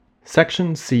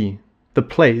Section C. The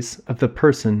place of the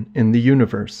person in the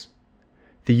universe.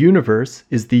 The universe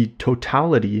is the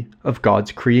totality of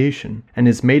God's creation and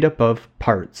is made up of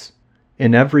parts.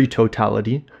 In every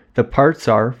totality, the parts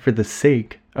are for the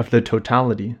sake of the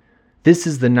totality. This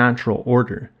is the natural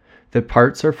order. The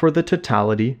parts are for the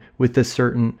totality with a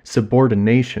certain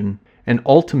subordination, and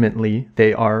ultimately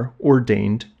they are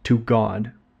ordained to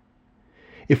God.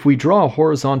 If we draw a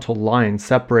horizontal line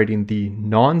separating the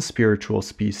non-spiritual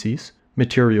species,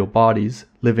 material bodies,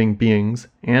 living beings,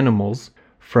 animals,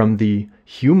 from the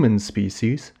human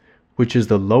species, which is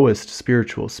the lowest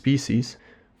spiritual species,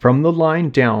 from the line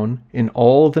down in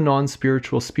all the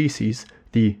non-spiritual species,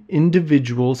 the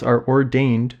individuals are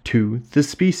ordained to the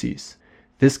species.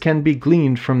 This can be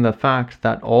gleaned from the fact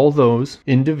that all those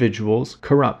individuals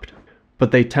corrupt,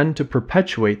 but they tend to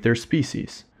perpetuate their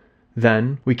species.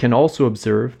 Then we can also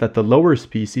observe that the lower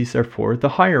species are for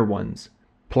the higher ones.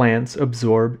 Plants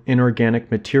absorb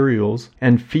inorganic materials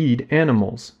and feed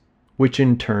animals, which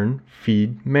in turn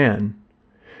feed man.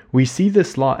 We see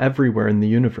this law everywhere in the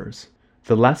universe.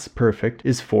 The less perfect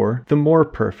is for the more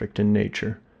perfect in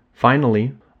nature.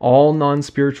 Finally, all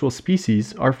non-spiritual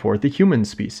species are for the human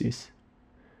species.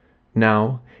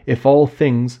 Now, if all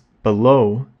things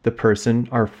below the person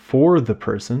are for the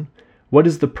person, what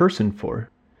is the person for?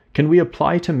 Can we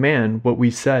apply to man what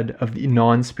we said of the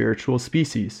non-spiritual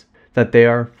species, that they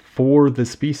are for the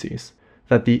species,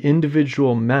 that the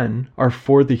individual men are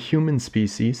for the human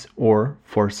species or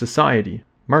for society,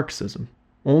 Marxism?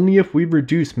 Only if we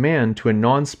reduce man to a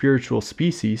non-spiritual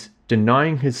species,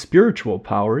 denying his spiritual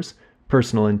powers,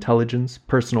 personal intelligence,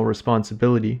 personal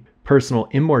responsibility, personal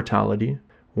immortality,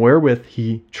 wherewith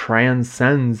he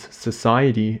transcends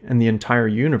society and the entire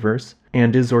universe,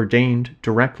 and is ordained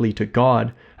directly to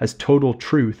God as total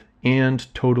truth and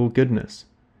total goodness.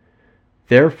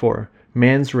 Therefore,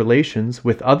 man's relations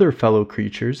with other fellow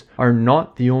creatures are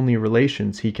not the only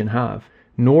relations he can have,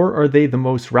 nor are they the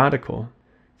most radical.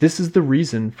 This is the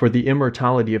reason for the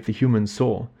immortality of the human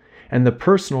soul, and the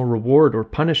personal reward or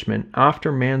punishment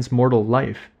after man's mortal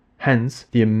life, hence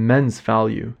the immense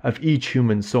value of each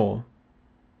human soul.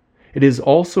 It is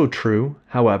also true,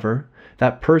 however,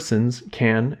 that persons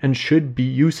can and should be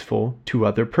useful to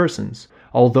other persons,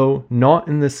 although not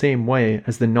in the same way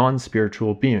as the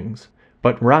non-spiritual beings,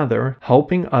 but rather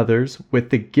helping others with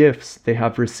the gifts they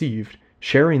have received,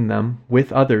 sharing them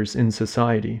with others in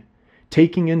society,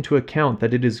 taking into account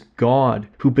that it is God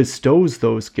who bestows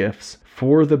those gifts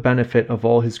for the benefit of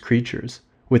all his creatures.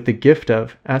 With the gift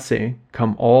of esse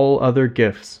come all other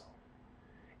gifts.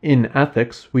 In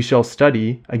ethics, we shall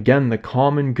study again the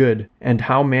common good and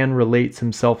how man relates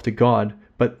himself to God,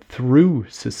 but through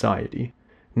society.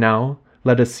 Now,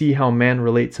 let us see how man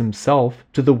relates himself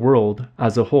to the world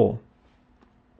as a whole.